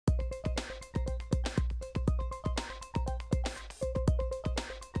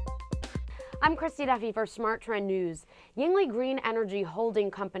I'm Christy Duffy for Smart Trend News. Yingli Green Energy Holding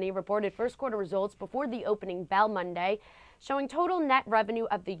Company reported first quarter results before the opening bell Monday, showing total net revenue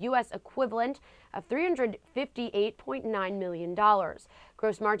of the U.S. equivalent of $358.9 million.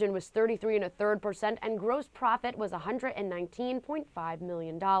 Gross margin was 33.33% and gross profit was $119.5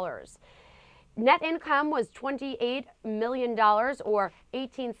 million. Net income was $28 million or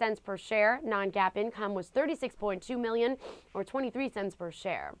 18 cents per share. Non-GAAP income was $36.2 million or 23 cents per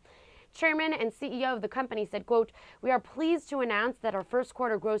share. Chairman and CEO of the company said, quote, "We are pleased to announce that our first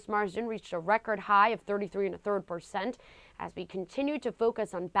quarter gross margin reached a record high of 33.33% as we continue to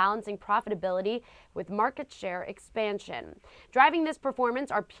focus on balancing profitability with market share expansion." Driving this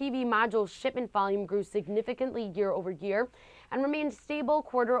performance, our PV module shipment volume grew significantly year over year and remained stable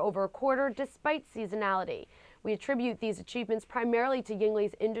quarter over quarter despite seasonality. We attribute these achievements primarily to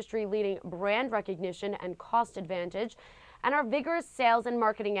Yingli's industry-leading brand recognition and cost advantage, and our vigorous sales and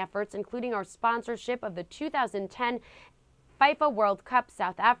marketing efforts, including our sponsorship of the 2010 FIFA World Cup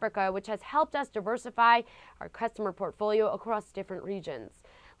South Africa, which has helped us diversify our customer portfolio across different regions.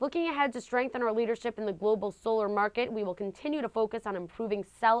 Looking ahead to strengthen our leadership in the global solar market, we will continue to focus on improving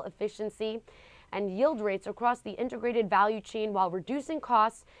cell efficiency and yield rates across the integrated value chain while reducing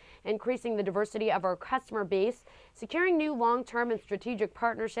costs, increasing the diversity of our customer base, securing new long-term and strategic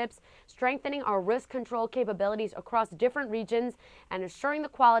partnerships, strengthening our risk control capabilities across different regions, and assuring the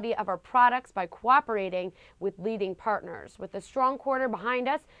quality of our products by cooperating with leading partners. With a strong quarter behind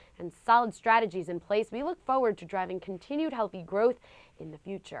us and solid strategies in place, we look forward to driving continued healthy growth in the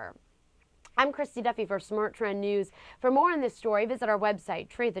future. I'm Christy Duffy for Smart Trend News. For more on this story, visit our website,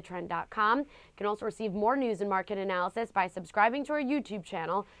 tradethetrend.com. You can also receive more news and market analysis by subscribing to our YouTube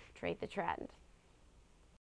channel, Trade the Trend.